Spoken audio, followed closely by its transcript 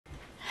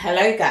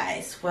Hello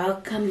guys,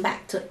 welcome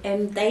back to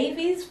M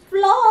Davies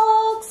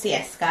Vlogs.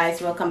 Yes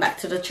guys, welcome back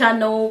to the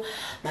channel.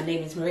 My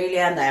name is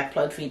Marilia and I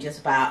upload videos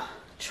about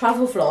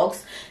travel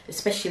vlogs,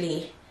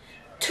 especially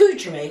to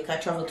Jamaica. I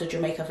travel to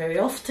Jamaica very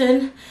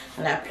often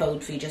and I upload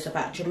videos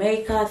about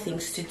Jamaica,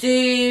 things to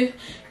do,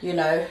 you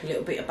know, a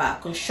little bit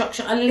about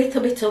construction, a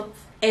little bit of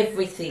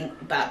everything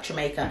about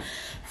Jamaica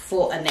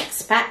for an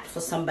expat, for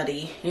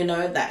somebody, you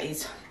know, that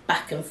is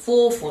back and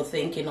forth, or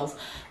thinking of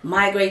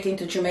migrating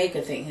to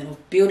Jamaica, thinking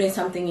of building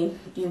something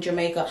in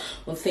Jamaica,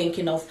 or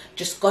thinking of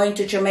just going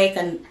to Jamaica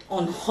and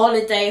on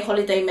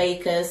holiday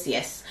makers.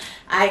 Yes,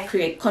 I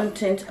create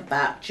content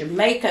about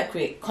Jamaica,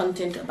 create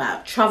content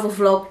about travel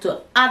vlog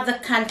to other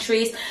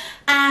countries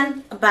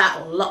and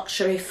about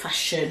luxury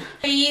fashion.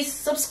 Please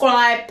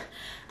subscribe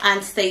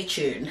and stay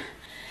tuned.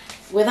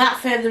 Without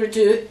further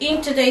ado,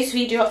 in today's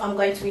video I'm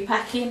going to be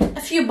packing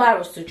a few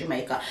barrels to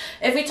Jamaica.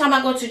 Every time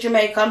I go to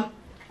Jamaica,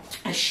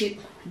 I ship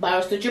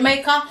barrels to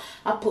Jamaica.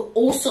 I put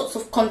all sorts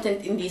of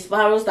content in these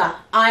barrels that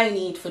I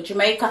need for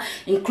Jamaica,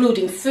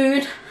 including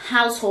food,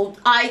 household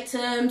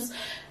items,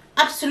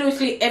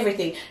 absolutely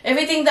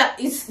everything that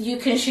is you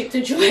can ship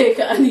to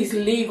Jamaica and is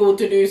legal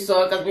to do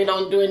so, because we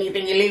don't do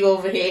anything illegal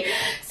over here.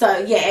 So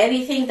yeah,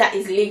 anything that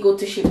is legal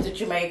to ship to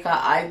Jamaica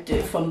I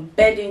do, from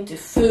bedding to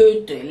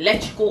food to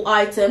electrical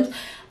items,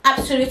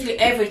 absolutely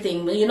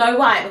everything. You know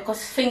why?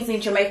 Because things in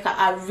Jamaica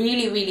are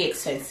really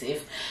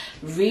expensive,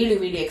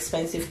 really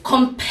expensive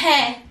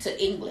compared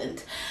to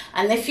England.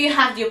 And if you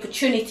have the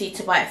opportunity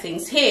to buy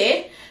things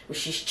here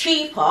which is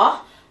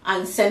cheaper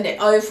and send it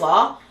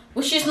over,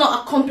 which is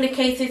not a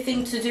complicated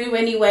thing to do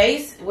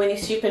anyways when you're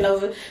shipping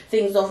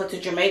things over to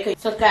Jamaica.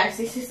 So guys,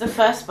 this is the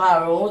first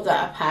barrel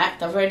that I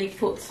packed. I've already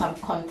put some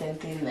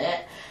content in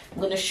there. I'm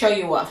going to show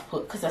you what I've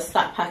put, because I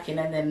start packing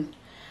and then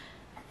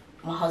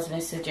my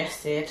husband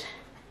suggested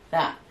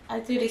that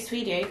I do this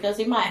video because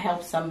it might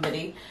help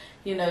somebody.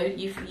 You know,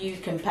 you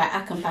can pack,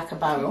 I can pack a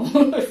barrel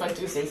if I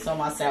do say so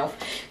myself.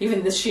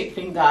 Even the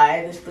shipping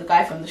guy, the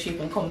guy from the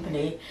shipping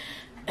company,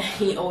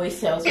 he always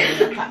tells me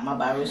I pack my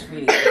barrels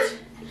really good.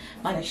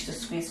 Managed to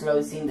squeeze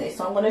loads in there.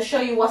 So I'm going to show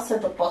you what's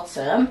at the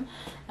bottom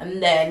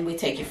and then we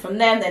take it from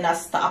there, and then I'll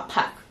start to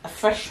pack a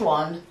fresh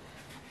one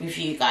with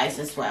you guys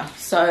as well.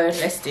 So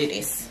let's do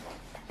this.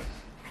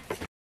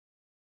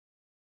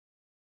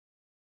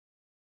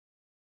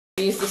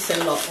 I use this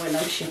a lot when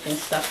I'm shipping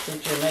stuff to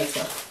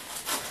Jamaica.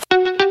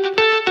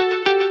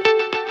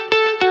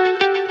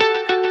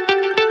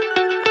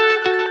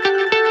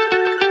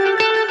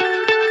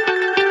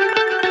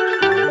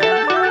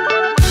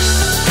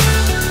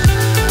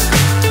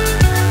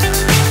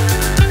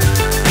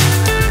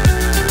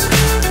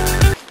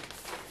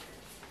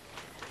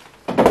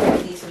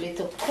 These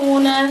little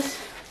corners,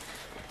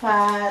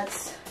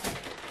 pads,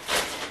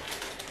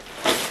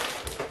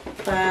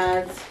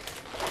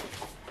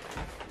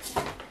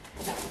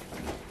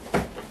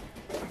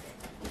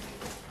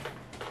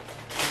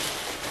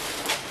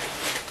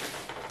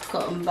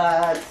 cotton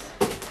buds,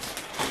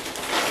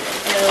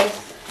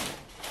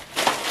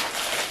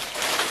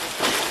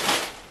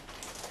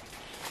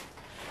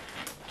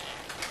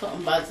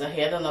 cotton buds are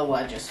here. I don't know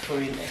what I just threw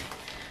in there.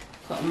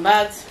 Cotton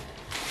buds,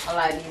 I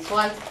like these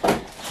ones,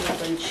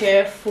 cheap and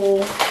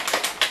cheerful.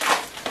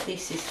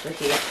 This is for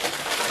here,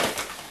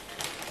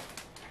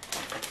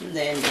 and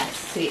then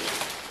that's it.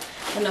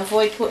 And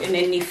avoid putting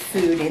any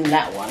food in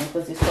that one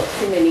because it's got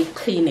too many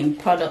cleaning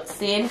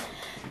products in.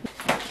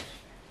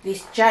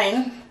 This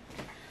giant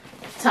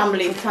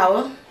tumbling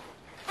tower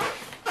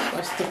for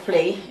us to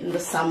play in the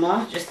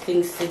summer, just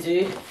things to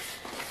do.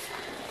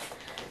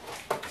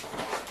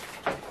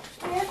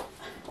 Yep.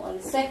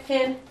 1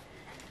 second,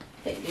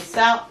 take this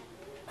out.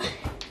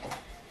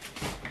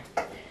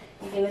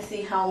 You're gonna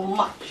see how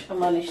much I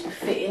managed to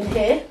fit in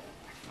here.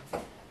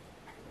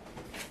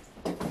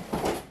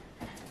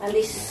 And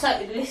this,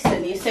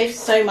 listen, you save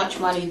so much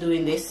money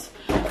doing this.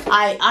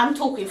 I'm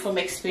talking from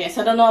experience.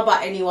 I don't know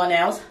about anyone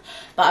else,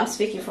 but I'm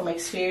speaking from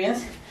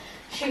experience.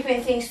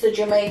 Shipping things to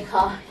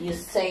Jamaica, you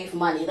save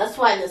money. That's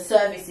why the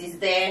service is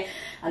there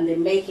and they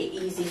make it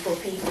easy for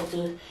people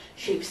to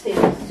ship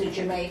things to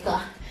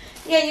Jamaica.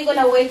 Yeah, you're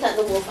gonna wait at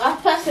the wharf.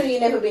 I've personally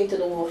never been to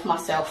the wharf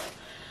myself,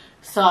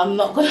 so I'm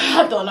not gonna,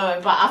 I don't know,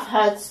 but I've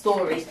heard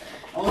stories.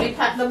 Only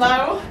pack the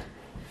barrel,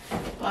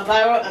 my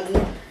barrel, and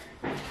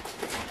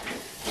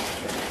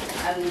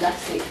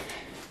that's it.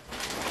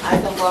 I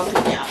don't go and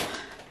pick it up.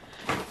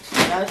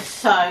 You know,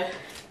 so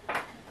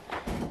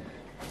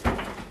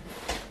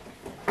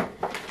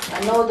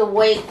I know the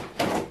weight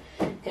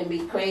can be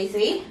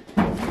crazy.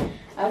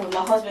 Either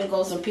my husband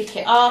goes and pick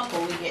it up,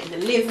 or we get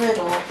delivered,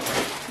 or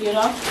you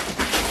know,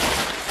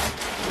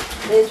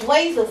 there's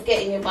ways of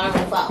getting your barrel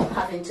without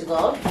having to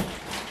go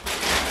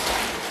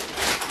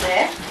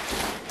there.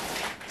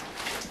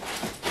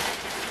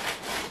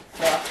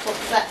 So I put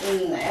that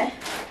in there.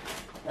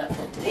 I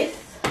put this.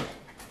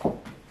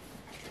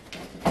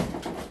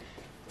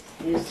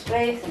 Use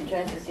space. I'm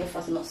trying to see if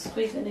I'm not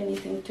squeezing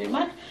anything too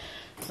much.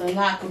 So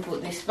now I can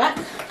put this back.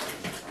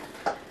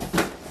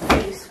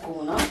 This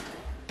corner.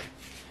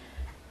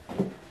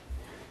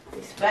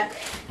 This back.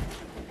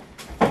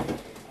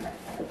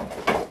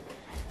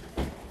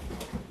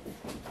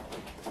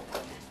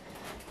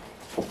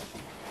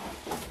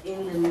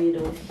 in the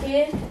middle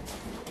here.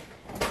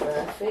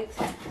 Perfect.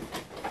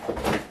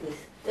 This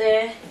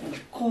there in the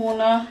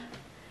corner.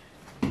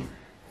 This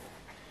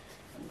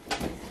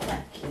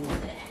back in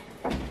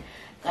there.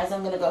 Guys,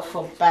 I'm gonna go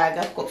for a bag.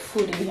 I've got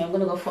food in here. I'm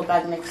gonna go for a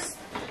bag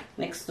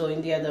next door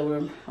in the other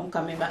room. I'm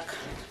coming back.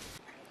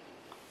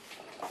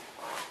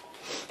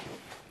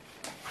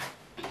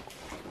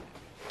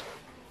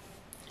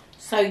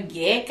 So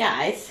yeah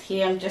guys,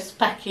 here I'm just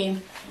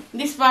packing.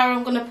 This barrel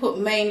I'm gonna put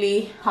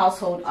mainly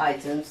household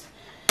items.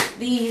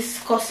 These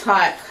cost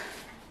like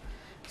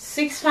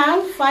 £6,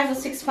 £5 or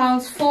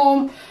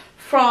 £6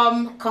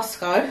 from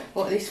Costco.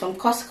 Bought this from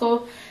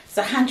Costco. It's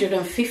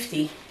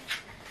 150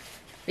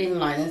 bin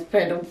liners,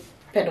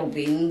 pedal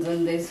bins,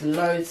 and there's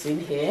loads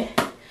in here.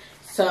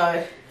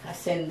 So I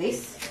send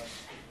this.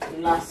 It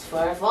lasts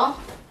forever.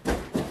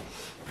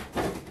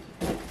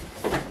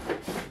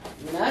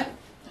 You know.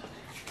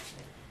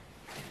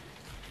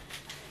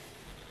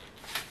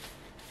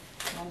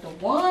 Number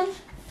one,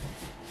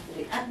 put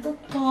it at the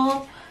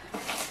top.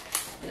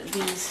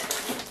 These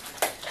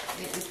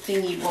little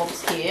thingy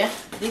bobs here.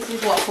 This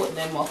is what put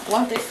them off.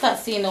 Once they start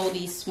seeing all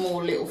these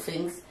small little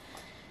things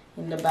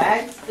in the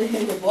bags,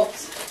 in the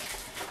box,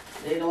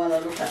 they don't want to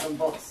look at the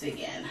box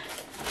again.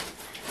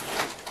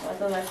 I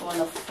don't know if I want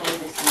to throw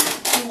this in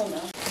the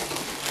corner.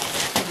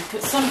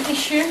 Put some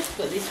tissue.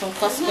 Got this from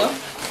Costco,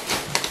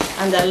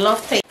 and I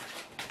love tape.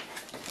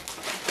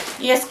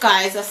 Yes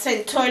guys, I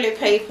sent toilet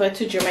paper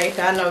to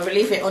Jamaica. I know,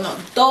 believe it or not,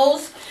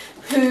 those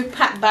who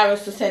pack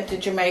barrels to send to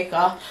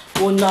Jamaica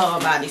will know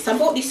about this. I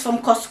bought this from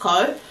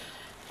Costco.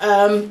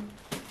 I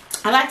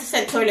like to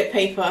send toilet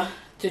paper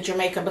to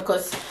Jamaica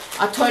because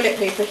our toilet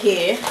paper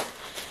here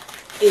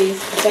is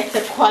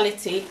better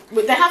quality.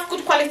 They have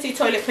good quality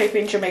toilet paper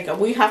in Jamaica.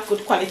 We have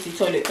good quality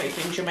toilet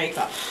paper in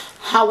Jamaica.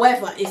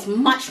 However, it's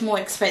much more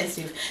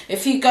expensive.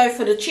 If you go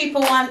for the cheaper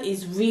one,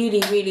 it's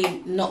really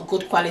not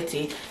good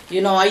quality.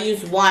 You know, I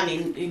use one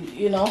in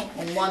you know,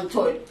 on one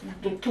toilet,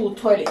 two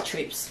toilet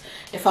trips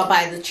if I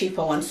buy the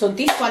cheaper one. So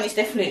this one is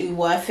definitely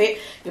worth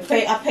it. I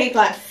paid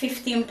like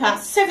 £15,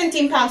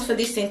 £17 for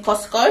this in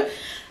Costco,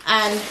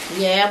 and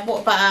yeah, I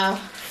bought about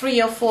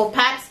 3 or 4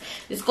 packs.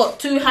 It's got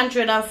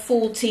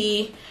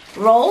 240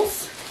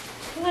 rolls.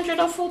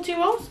 240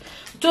 rolls?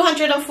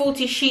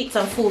 240 sheets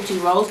and 40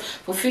 rolls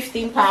for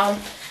 £15.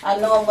 I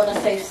know I'm going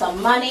to save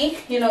some money.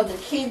 You know, the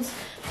kids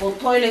will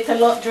toilet a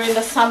lot during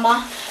the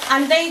summer,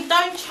 and they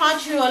don't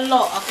charge you a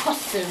lot of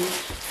customs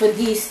for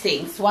these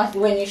things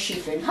when you're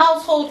shipping.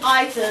 Household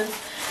items,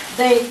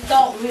 they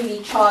don't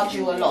really charge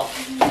you a lot.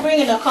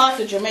 Bringing a car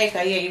to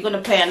Jamaica, yeah, you're going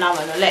to pay an arm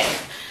and a leg.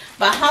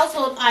 But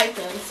household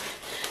items,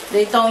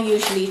 they don't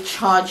usually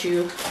charge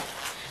you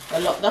a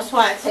lot. That's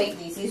why I take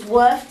these. It's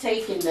worth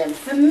taking them.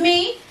 For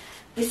me,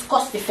 it's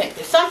cost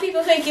effective. Some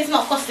people think it's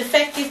not cost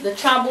effective. The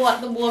travel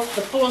at the wharf,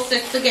 the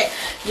process to get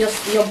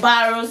your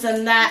barrels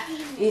and that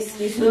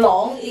is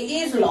long. It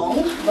is long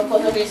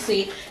because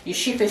obviously you're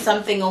shipping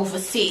something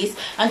overseas,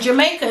 and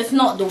Jamaica is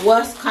not the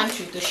worst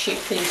country to ship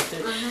things to.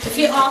 If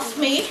you ask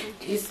me,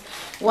 it's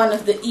one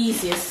of the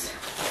easiest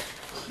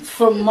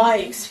from my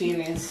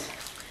experience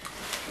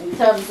in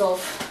terms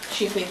of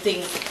shipping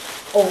things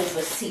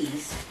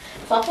overseas.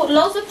 So I put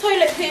loads of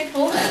toilet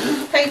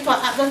paper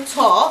at the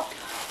top.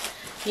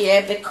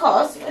 Yeah,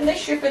 because when they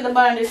ship in the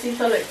barrel and they see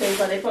toilet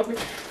paper, they're probably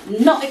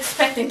not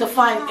expecting to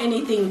find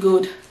anything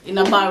good in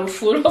a barrel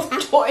full of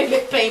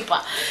toilet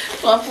paper.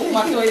 So I put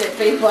my toilet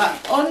paper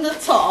on the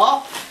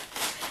top.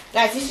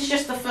 Guys, this is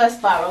just the first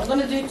barrel. I'm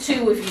going to do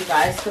 2 with you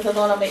guys because I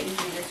don't want to make this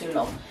video too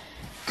long.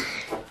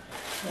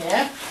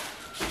 Yeah.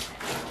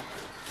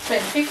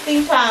 Spent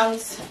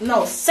 £15,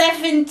 no,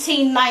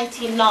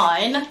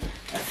 £17.99, I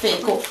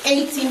think, or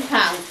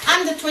 £18,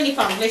 under £20,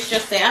 let's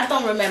just say, I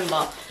don't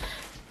remember,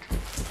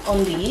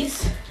 on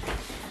these,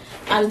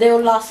 and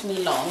they'll last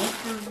me long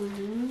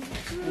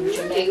in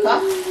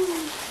Jamaica.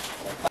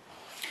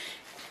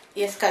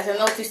 Yes guys, I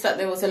noticed that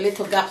there was a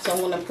little gap, so I'm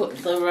going to put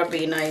the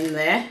Ribena in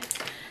there.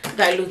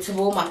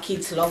 Dilutable, my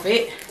kids love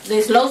it.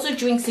 There's loads of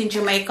drinks in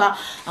Jamaica,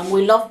 and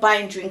we love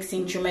buying drinks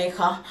in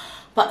Jamaica.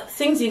 But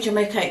things in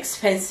Jamaica are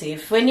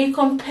expensive. When you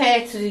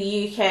compare to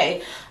the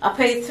UK, I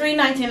paid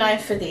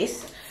 $3.99 for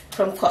this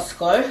from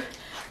Costco.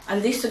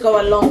 And this will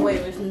go a long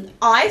way with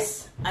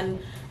ice and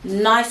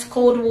nice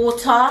cold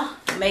water.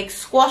 Make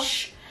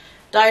squash,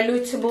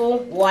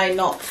 dilutable, why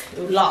not? It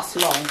will last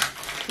long.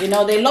 You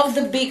know, they love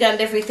the big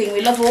and everything. We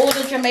love all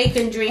the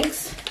Jamaican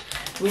drinks.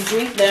 We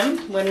drink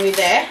them when we're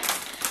there.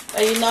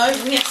 But you know,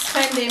 we're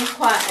spending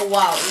quite a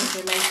while in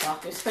Jamaica.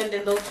 We're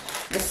spending the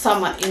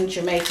summer in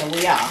Jamaica,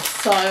 we are.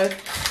 So,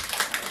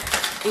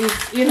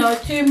 you know,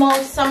 2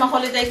 months summer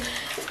holidays.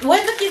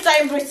 When the kids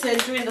are in Britain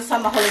during the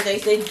summer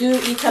holidays, they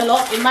do eat a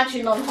lot.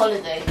 Imagine on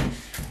holiday.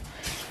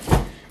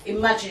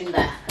 Imagine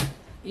that.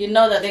 You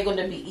know that they're going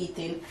to be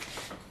eating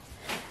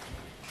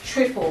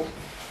triple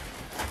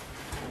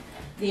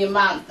the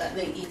amount that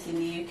they eat in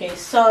the UK.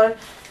 So,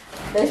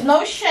 there's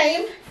no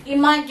shame in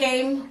my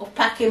game of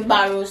packing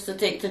barrels to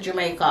take to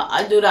Jamaica.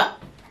 I do that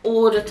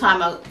all the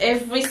time.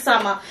 Every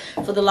summer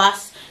for the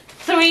last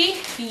 3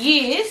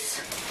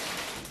 years,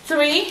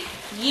 3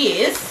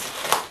 years,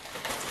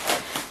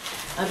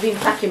 I've been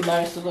packing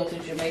berries to go to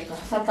Jamaica.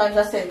 Sometimes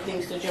I send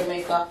things to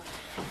Jamaica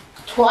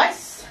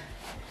twice,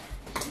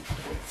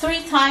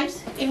 3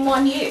 times in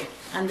 1 year.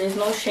 And there's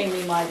no shame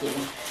in my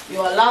doing.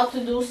 You're allowed to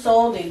do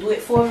so. They do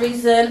it for a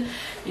reason.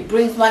 It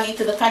brings money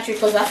to the country,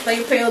 because after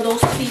you pay all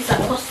those fees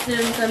and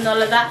customs and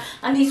all of that,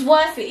 and it's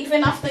worth it.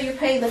 Even after you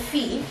pay the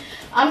fee,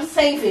 I'm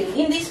saving.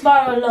 In this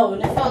bar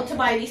alone, if I were to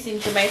buy this in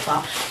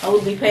Jamaica, I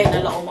would be paying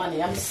a lot of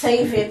money. I'm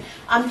saving.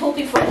 I'm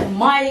talking from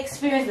my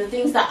experience, the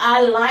things that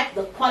I like,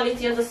 the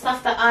quality of the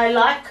stuff that I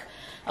like.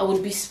 I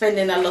would be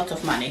spending a lot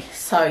of money.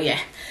 So yeah,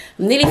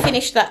 I'm nearly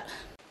finished that.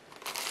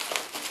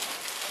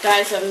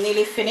 Guys, I'm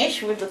nearly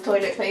finished with the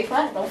toilet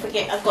paper. Don't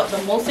forget, I've got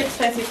the most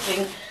expensive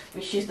thing,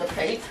 which is the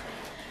plate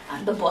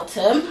at the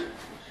bottom.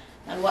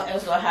 And what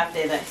else do I have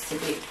there that's a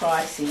bit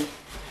pricey?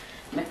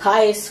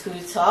 Mackay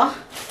scooter.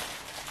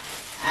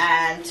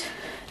 And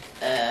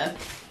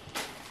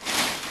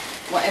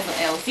whatever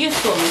else. You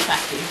saw me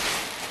packing.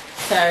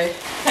 So,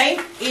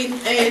 paint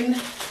in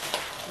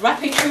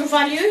Rapid True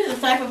Value, the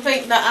type of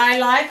paint that I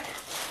like,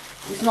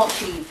 is not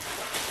cheap.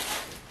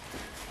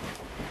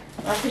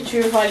 Rapid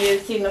True Value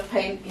tin of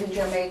paint in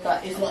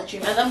Jamaica is not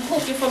cheap. And I'm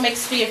talking from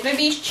experience.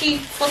 Maybe it's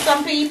cheap for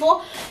some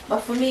people, but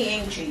for me it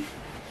ain't cheap.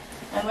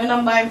 And when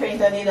I'm buying paint,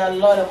 I need a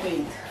lot of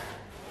paint.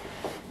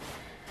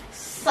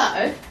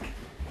 So,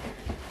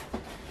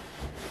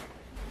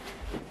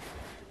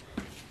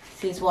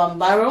 this is one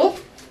barrel.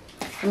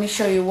 Let me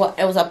show you what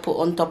else I put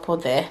on top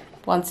of there.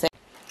 One sec.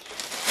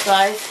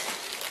 Guys,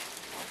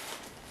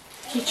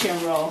 kitchen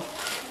roll.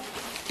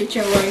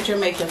 Kitchen roll in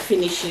Jamaica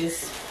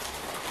finishes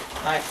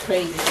like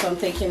crazy, so I'm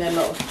taking a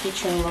lot of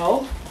kitchen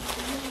roll.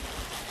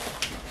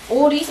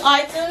 All these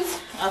items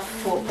are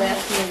for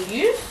personal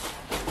use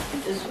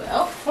as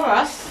well, for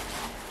us,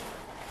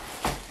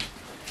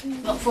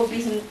 not for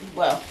business.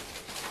 Well,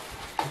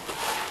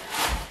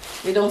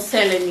 we don't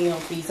sell any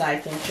of these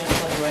items, just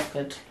for the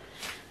record.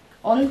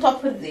 On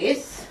top of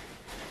this,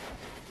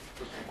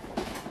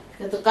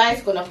 because the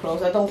guy's gonna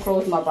close, I don't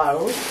close my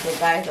barrels, the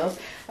guy does.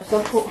 I'm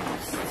gonna put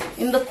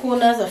in the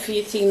corners a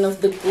few tins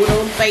of the good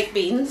old baked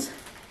beans.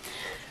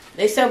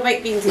 They sell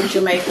baked beans in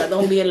Jamaica,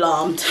 don't be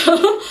alarmed.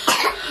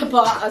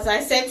 But as I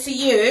said to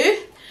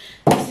you,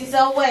 this is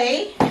a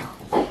way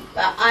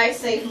that I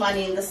save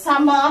money in the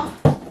summer.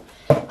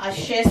 I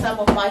share some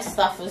of my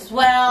stuff as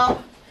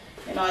well.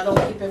 You know, I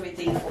don't keep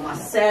everything for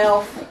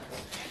myself.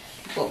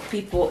 I've got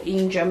people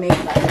in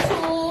Jamaica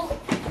too.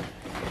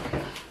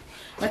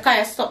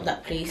 Micaiah, stop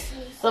that please.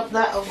 Stop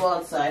that or go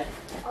outside.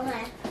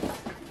 Okay.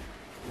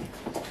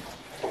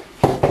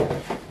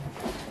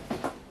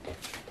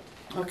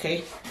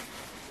 Okay.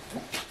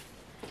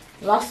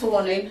 Last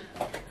warning,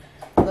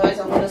 guys,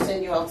 I'm going to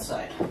send you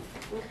outside.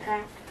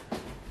 Okay.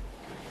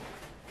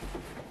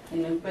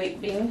 And then baked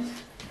beans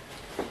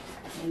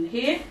in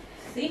here.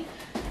 See,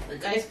 the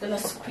guy's going to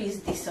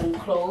squeeze this and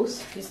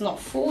close. It's not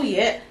full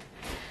yet.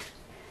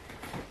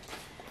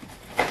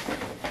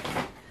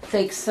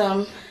 Take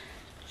some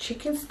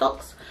chicken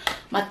stocks.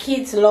 My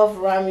kids love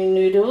ramen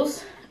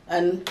noodles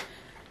and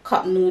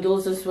cup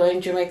noodles as well in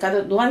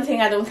Jamaica. The one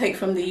thing I don't take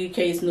from the UK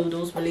is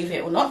noodles, believe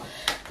it or not,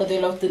 because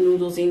they love the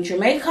noodles in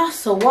Jamaica.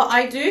 So what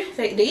I do,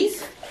 take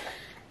these,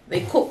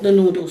 they cook the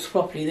noodles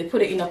properly. They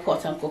put it in a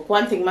pot and cook.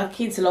 One thing, my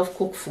kids love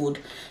cooked food,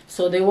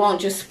 so they won't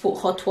just put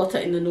hot water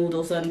in the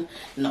noodles. And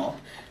no,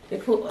 they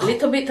put a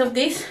little bit of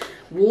this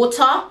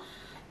water,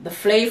 the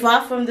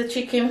flavor from the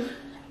chicken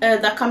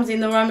that comes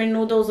in the ramen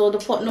noodles or the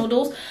pot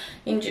noodles,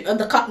 in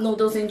the cup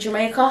noodles in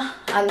Jamaica,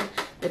 and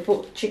they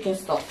put chicken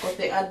stock, but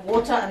they add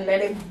water and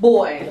let it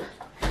boil.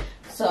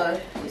 So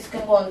this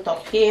can go on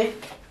top here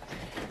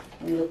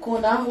in the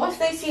corner. Once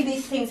they see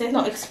these things, they're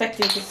not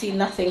expecting to see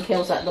nothing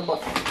else at the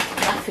bottom.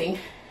 Nothing,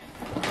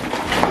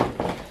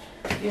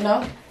 you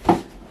know,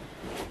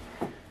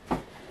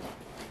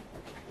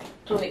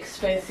 too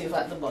expensive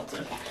at the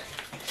bottom.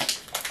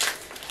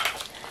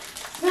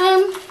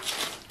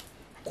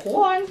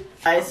 Corn.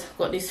 Guys,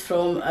 got this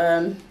from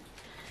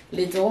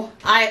Lidl.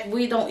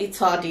 We don't eat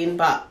sardine,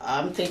 but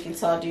I'm taking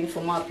sardine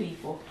for my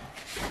people.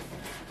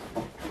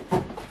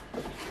 I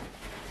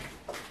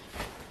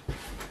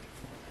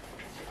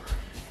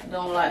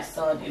don't like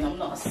sardine. I'm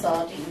not a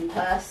sardine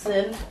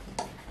person.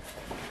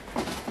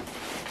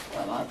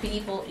 But my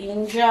people in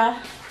India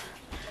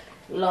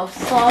love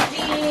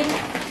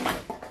sardine.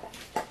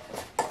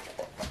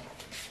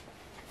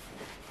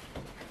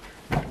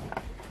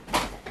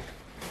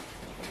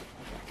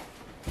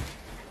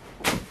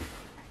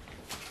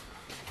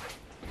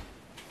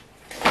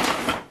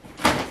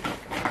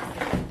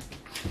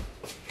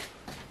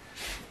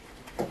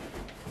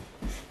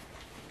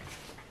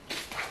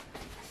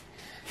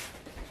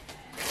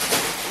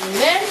 And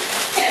then,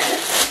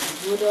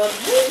 good old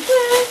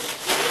waters.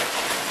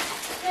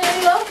 They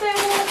love their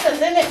waters,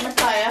 isn't it,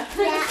 Micaiah?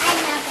 Yeah, I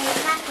love it.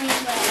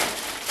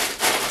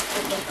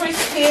 Put the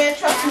crisp here,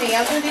 trust me, I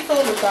do this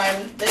all the time.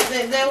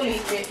 They'll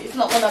eat it. It's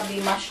not going to be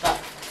mashed up.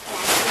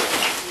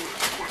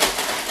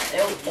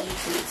 They'll eat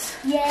it.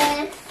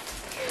 Yes,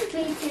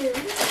 me too.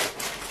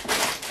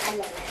 I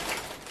love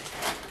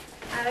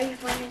Harry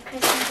wanted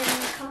Christmas in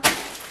the car.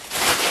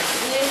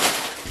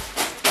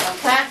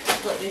 Okay,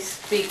 I've got this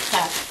big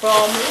pack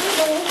from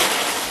Lidl.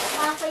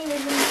 Halfway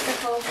was in the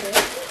whole thing.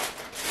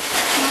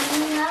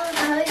 Mommy, now I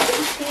hope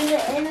you see the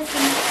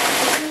innocent.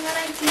 When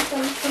I see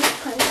something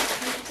close,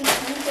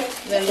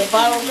 Then the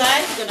barrel,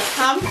 guys, is gonna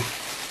come.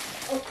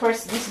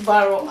 Press this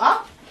barrel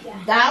up,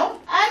 down,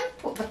 and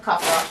put the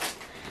cover.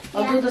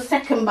 I'll do the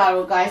second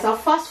barrel, guys. I'll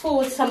fast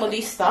forward some of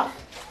this stuff.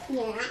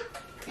 Yeah.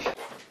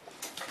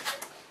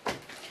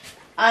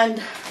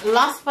 And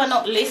last but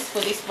not least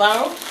for this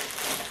barrel,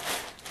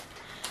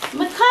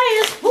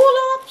 Micaiah's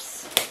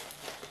pull-ups.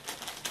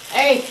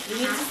 Hey, you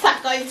need to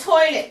start going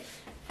toilet.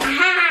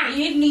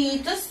 You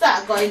need to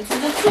start going to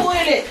the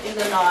toilet in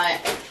the night.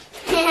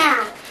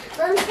 Yeah.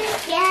 Don't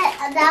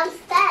forget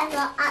downstairs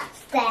or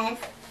upstairs.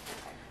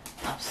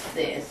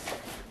 Upstairs.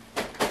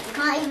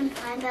 Can't even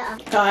find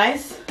it.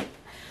 Guys,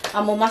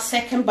 I'm on my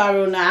second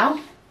barrel now.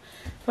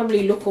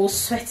 Probably look all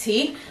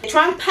sweaty.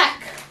 Try and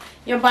pack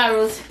your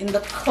barrels in the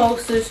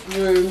closest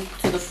room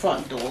to the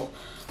front door.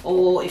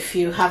 Or if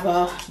you have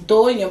a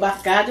door in your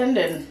back garden,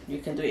 then you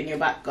can do it in your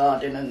back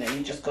garden, and then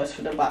you just go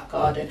through the back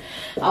garden.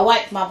 I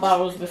wiped my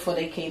barrels before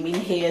they came in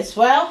here as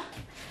well.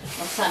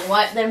 My son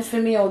wiped them for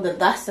me, all the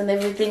dust and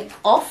everything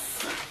off.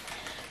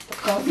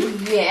 Because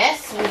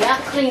yes, we are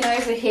clean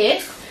over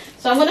here.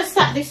 So I'm going to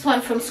start this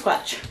one from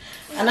scratch.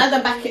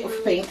 Another bucket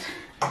of paint.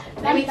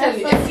 Let me tell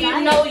you, if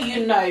you know,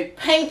 you know.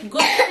 Paint,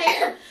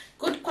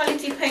 good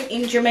quality paint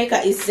in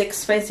Jamaica is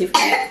expensive,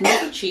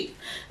 not cheap.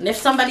 And if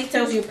somebody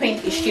tells you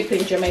paint is cheap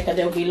in Jamaica,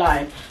 they'll be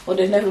lying. Or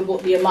they've never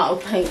bought the amount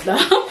of paint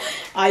that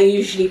I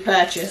usually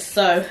purchase.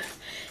 So,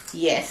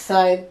 yeah.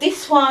 So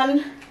this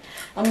one,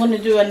 I'm going to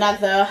do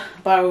another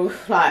barrel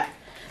of like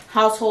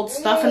household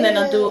stuff, and then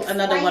I'll do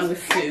another one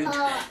with food.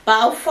 But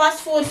I'll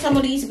fast forward some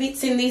of these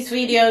bits in these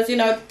videos, you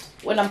know,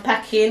 when I'm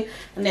packing,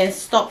 and then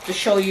stop to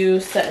show you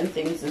certain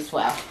things as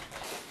well.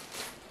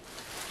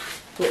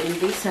 Put in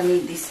this, I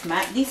need this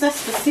mat. These are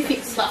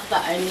specific stuff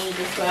that I need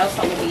as well,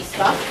 some of these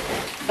stuff,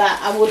 but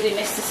I wouldn't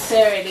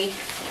necessarily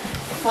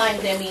find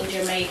them in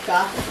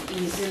Jamaica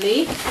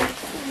easily.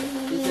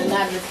 Is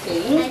another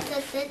thing.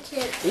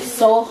 It's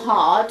so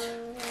hard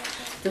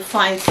to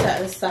find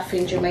certain stuff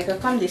in Jamaica.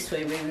 Come this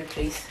way, baby,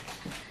 please.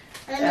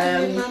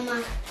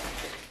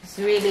 It's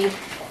really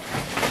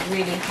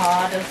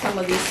hard, and some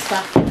of this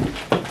stuff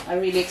are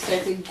really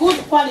expensive. Good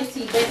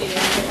quality bedding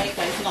in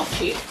Jamaica is not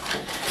cheap.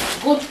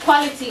 Good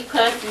quality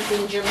curtains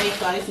in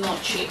Jamaica is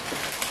not cheap.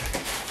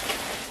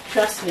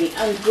 Trust me.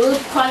 And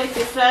good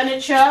quality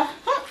furniture.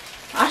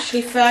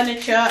 Actually,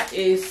 furniture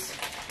is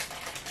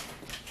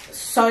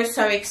so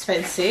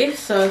expensive.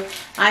 So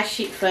I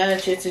ship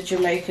furniture to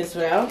Jamaica as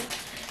well.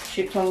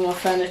 Ship some of my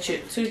furniture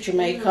to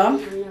Jamaica.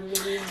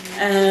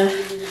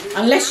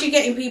 Unless you're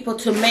getting people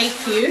to make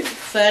you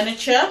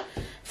furniture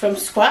from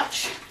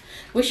scratch,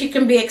 which it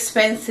can be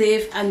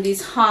expensive and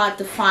is hard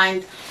to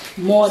find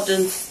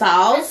modern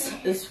styles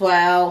as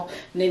well,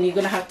 and then you're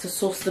gonna have to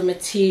source the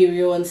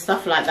material and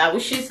stuff like that,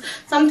 which is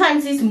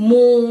sometimes is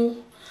more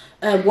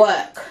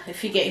work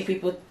if you're getting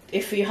people,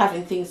 if you're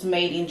having things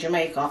made in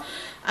Jamaica.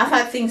 I've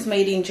had things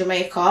made in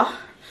Jamaica.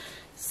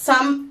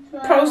 Some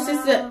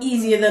processes are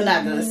easier than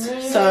others,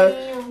 so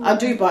I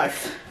do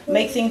both.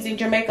 Make things in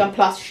Jamaica and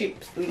plus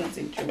ship things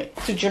in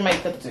Jamaica, to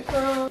Jamaica too.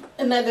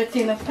 Another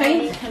tin of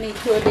paint. I need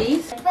two of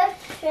these.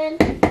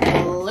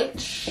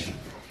 Bleach.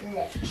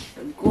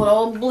 Good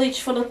old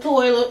bleach for the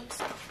toilet.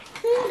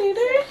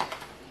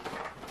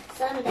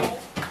 Sunday,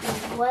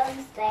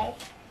 Wednesday.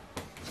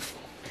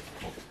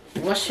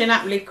 Washing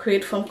up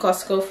liquid from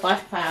Costco,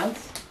 £5.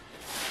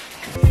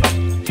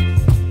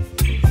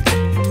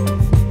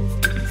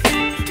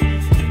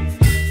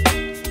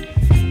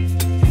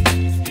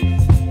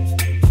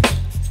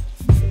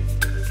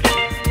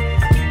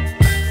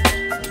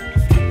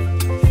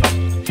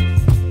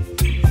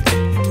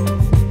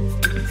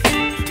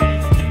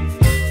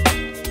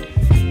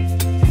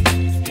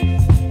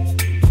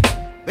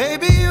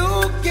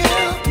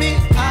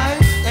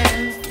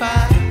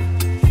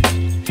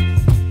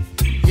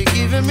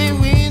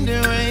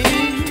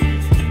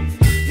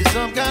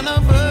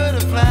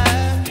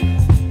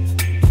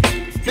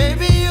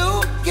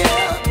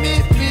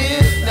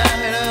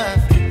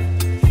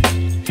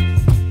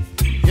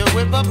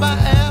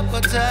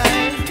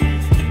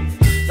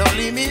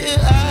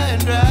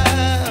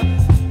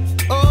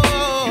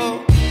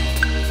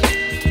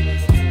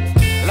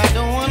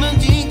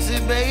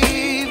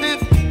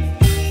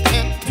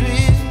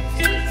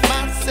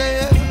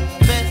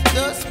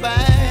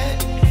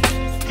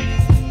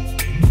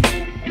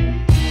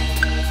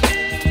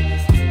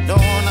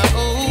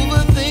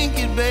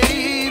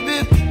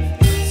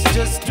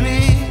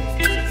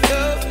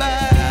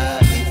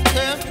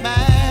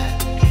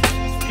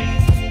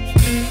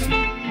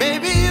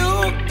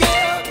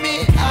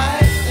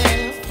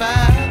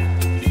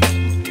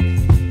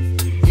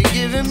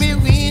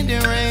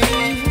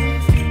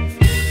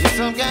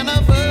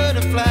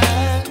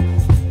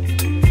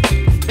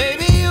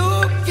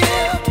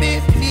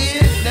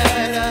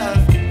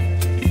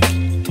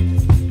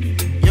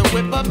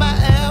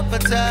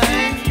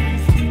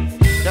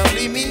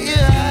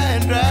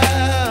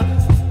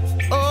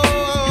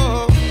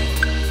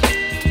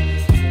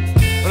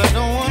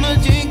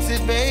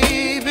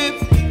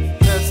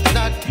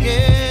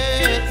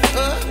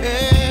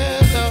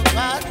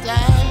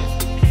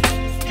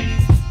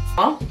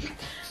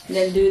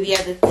 then do the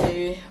other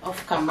two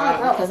off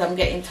camera because I'm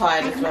getting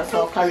tired as well,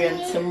 so I'll carry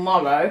on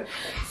tomorrow.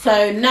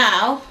 So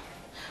now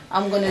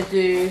I'm gonna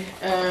do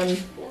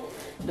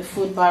the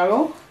food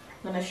barrel.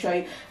 I'm gonna show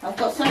you. I've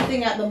got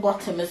something at the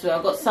bottom as well.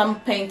 I've got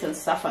some paint and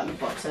stuff at the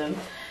bottom,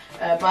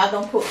 but I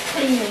don't put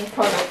cleaning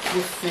products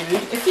with food.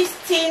 If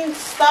it's tin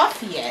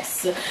stuff,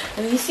 yes.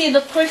 And you see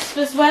the crisp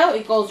as well,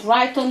 it goes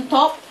right on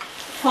top,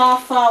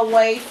 far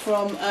away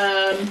from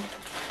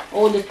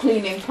all the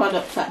cleaning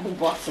products at the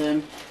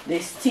bottom.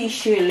 There's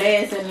tissue,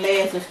 layers and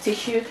layers of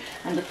tissue,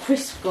 and the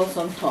crisp goes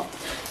on top.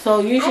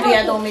 So usually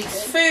I don't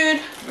mix food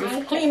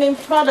with cleaning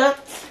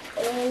products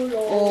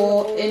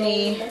or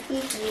any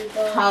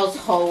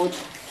household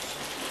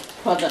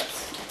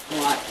products.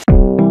 Right.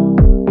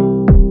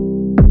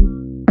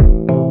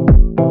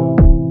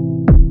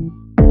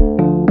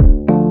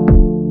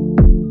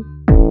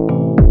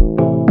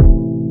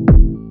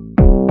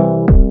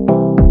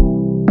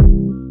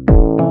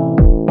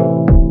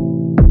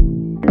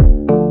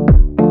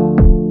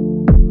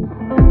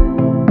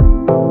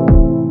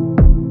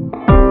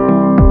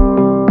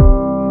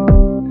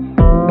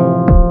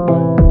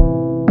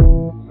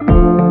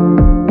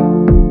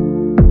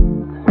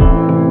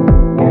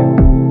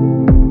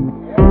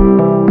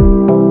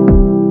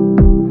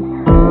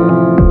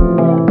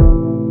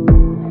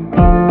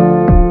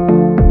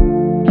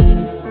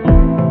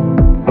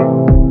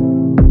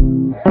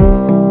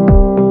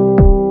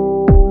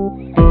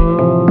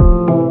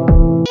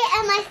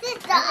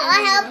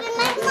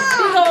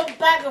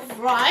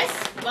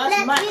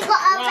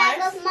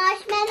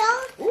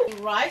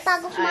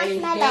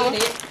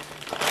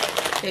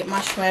 Take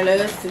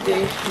marshmallows to do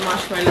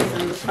marshmallows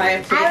on the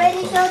fire. I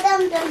already showed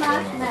them the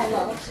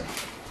marshmallows.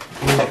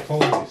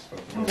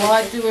 What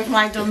I do with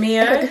my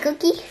Domio? The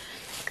cookie.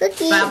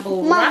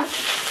 Bubble wrap.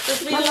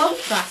 Because we love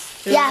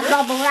pasta. Yeah,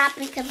 bubble wrap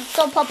because it's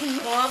so poppy.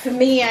 Well, for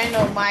me, I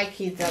know my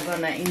kids are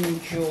gonna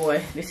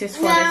enjoy. This is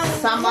for the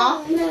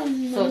summer,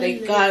 so they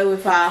go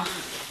without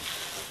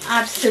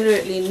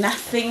absolutely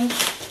nothing.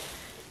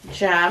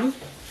 Jam.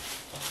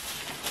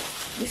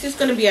 This is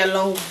going to be a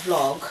long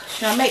vlog.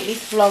 Should I make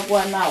this vlog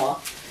 1 hour? I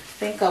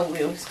think I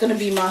will. It's going to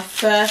be my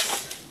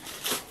first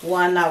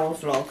 1 hour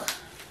vlog.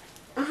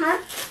 I'm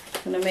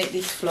going to make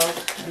this vlog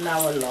an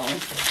hour long.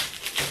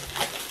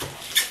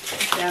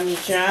 Jammy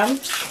jam.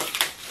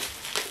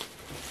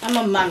 I'm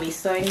a mummy,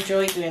 so I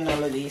enjoy doing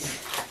all of these.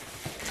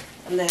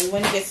 And then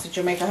when it gets to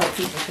Jamaica, I have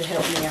people to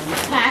help me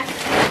unpack.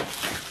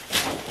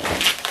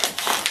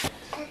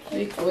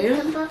 Big oil.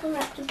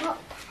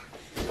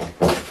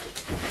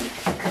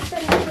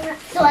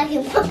 So I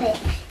can pop it.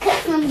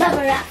 Cut some bubble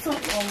wrap.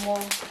 One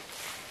more.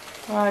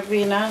 Alright,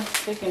 Rena,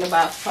 taking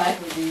about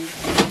 5 of these.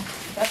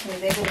 Trust me,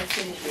 they're going to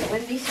finish it.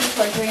 When these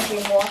people are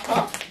drinking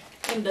water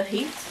in the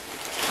heat.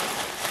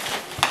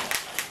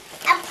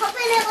 I'm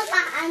popping it with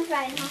my hands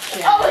right now.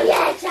 Yeah. Oh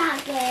yeah,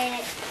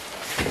 chocolate.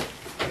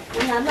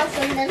 I'm not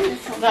saying that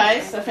this one.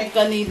 Guys, I think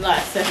I need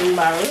like 7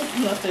 barrels.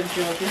 Not a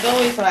joke. It's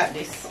always like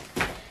this.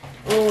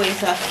 Always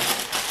have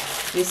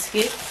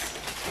biscuits.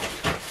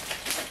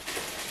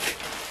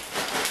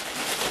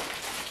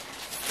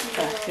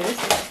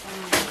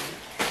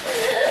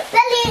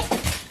 Belly.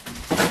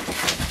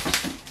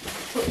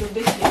 Put the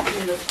biscuits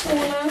in the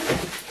corner.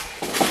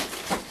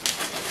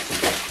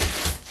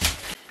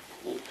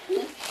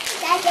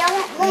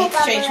 I need to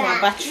change my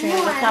battery on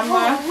the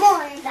camera.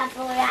 More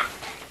bubble wrap.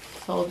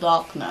 It's all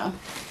dark now.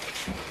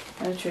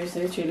 I'm just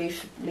literally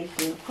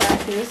making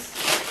crackers.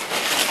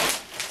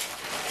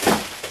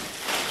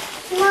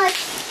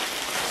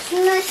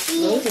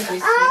 Smushy.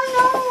 Oh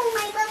no,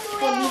 my bubble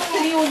wrap.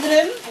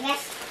 Children. I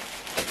guess.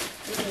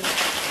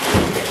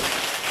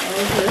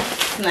 Those are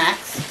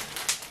snacks.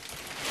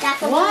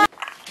 That's what?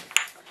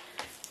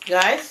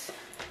 Guys,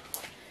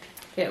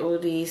 get all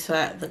these,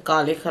 like the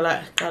garlic. I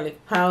like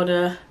garlic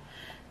powder,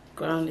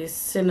 grounded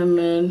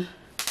cinnamon,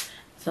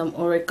 some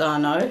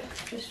oregano.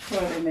 Just throw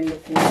them in the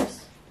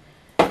things.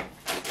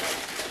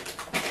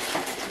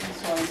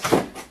 This one's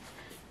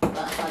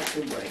about hard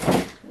to break.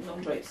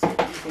 Don't break so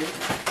easily.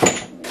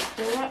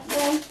 Pull that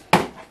down.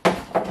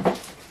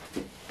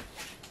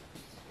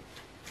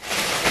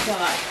 So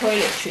like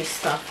toiletry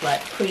stuff,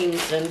 like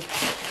creams and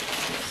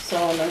so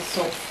on and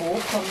so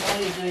forth. I'm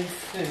only doing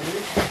food.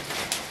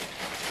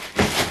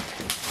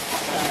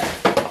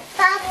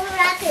 bubble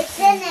wrap is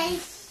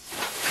finished.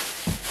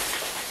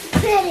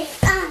 Put it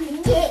on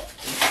it.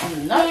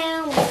 No. Now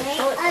we make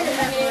other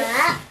bubble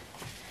wrap.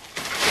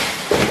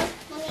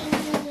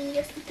 Mommy,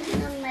 just put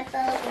it on my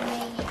bubble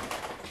wrap.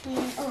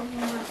 Oh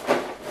no.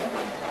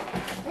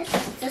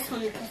 This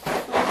one because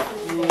this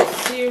one.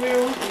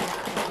 Cereal.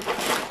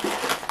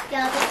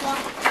 Yeah, this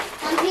one.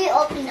 Let me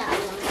open that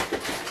one.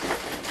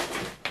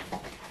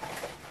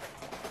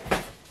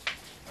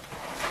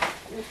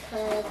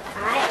 Because I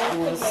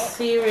opened it.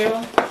 Cereal.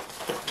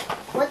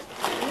 What?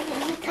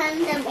 You turn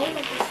them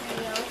over the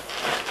cereal.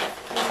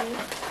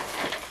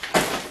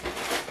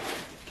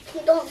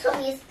 Don't tell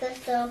me it's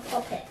just the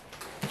puppet.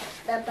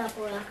 The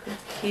bubble wrap.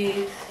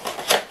 Keys.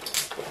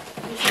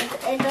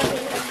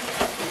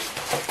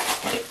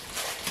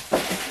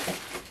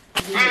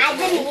 I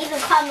didn't even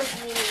come with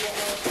me.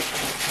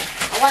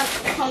 I want to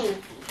come with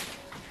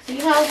you. See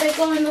how they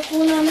go in the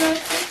corner now?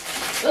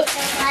 Look. I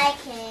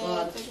like it.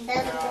 It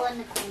doesn't go in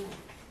the corner.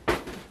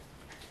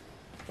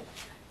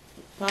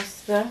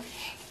 Pasta.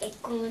 It's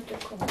going to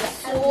go.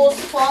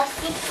 Sauce,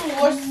 pasta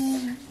sauce.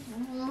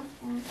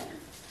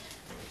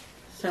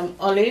 Some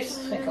olives. I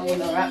think I'm going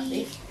to wrap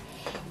this.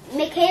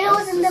 Michaela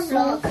was in the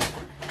vlog,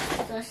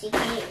 so she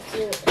can't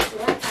see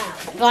what's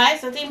out.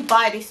 Guys, I didn't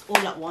buy this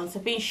all at once.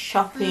 I've been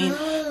shopping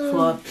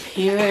for a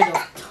period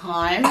of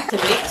time.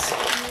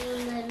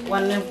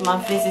 One of my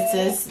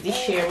visitors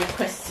this year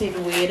requested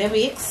weirder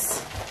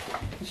bits.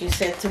 She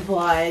said to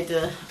buy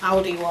the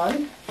Aldi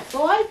one.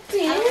 So I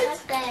did. I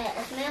like that.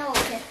 It's milk.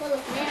 It's full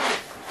of milk.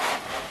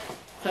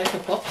 Cocoa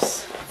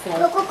Pops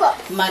for Cocoa.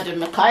 Madam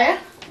Micaiah.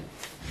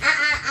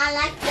 I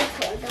like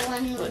the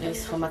one who... Put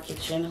this for my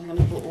kitchen. I'm going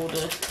to put all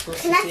the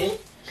sauces Can I in. see?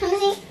 Can I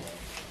see?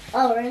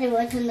 Oh, really?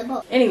 What's in the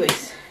box?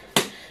 Anyways,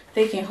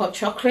 taking hot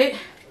chocolate.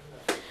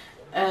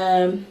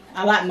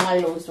 I like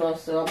Milo as well,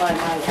 so I buy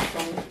Milo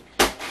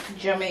from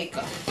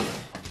Jamaica.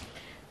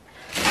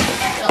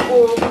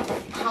 All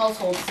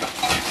household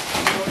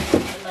stuff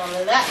and all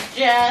of that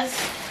jazz.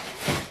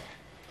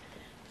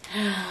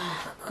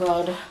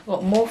 God,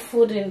 got more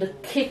food in the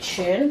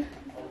kitchen.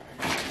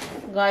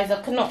 Guys,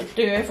 I cannot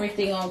do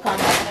everything on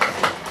camera.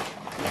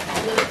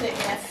 It's going to take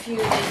me a few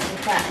days to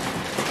pack.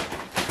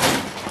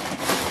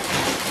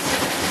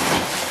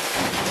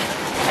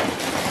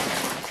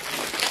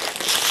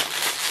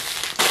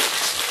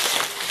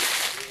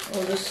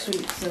 All the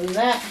sweets and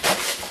that.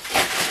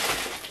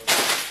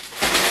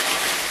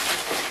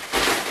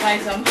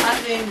 Guys, I'm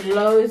having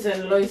loads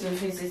and loads of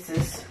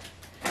visitors.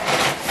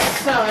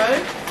 So,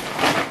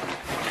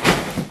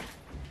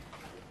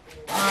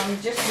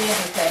 I'm just being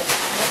prepared.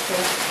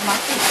 My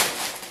kids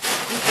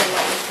eat a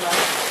lot as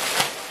well.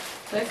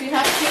 So if you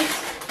have kids,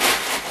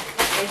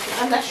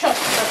 and that shop,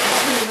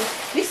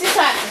 this is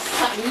like,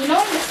 you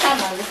know, in the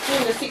summer, it's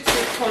still the 6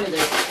 week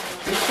holiday.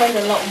 We spend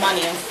a lot of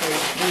money on food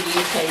in the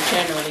UK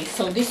generally.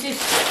 So this is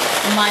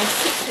my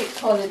 6 week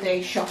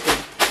holiday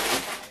shopping.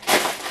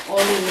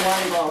 All in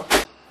one go.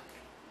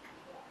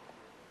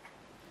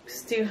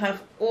 Still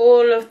have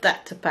all of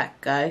that to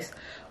pack, guys.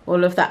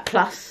 All of that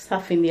plus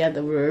stuff in the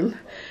other room.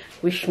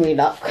 Wish me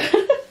luck.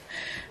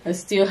 I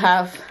still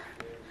have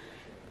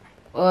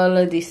all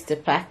of this to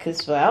pack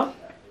as well.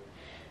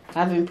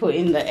 I've been put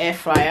in the air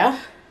fryer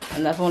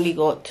and I've only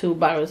got 2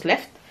 barrels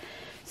left.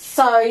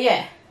 So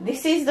yeah,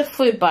 this is the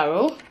food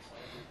barrel.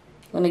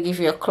 I'm going to give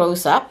you a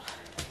close up.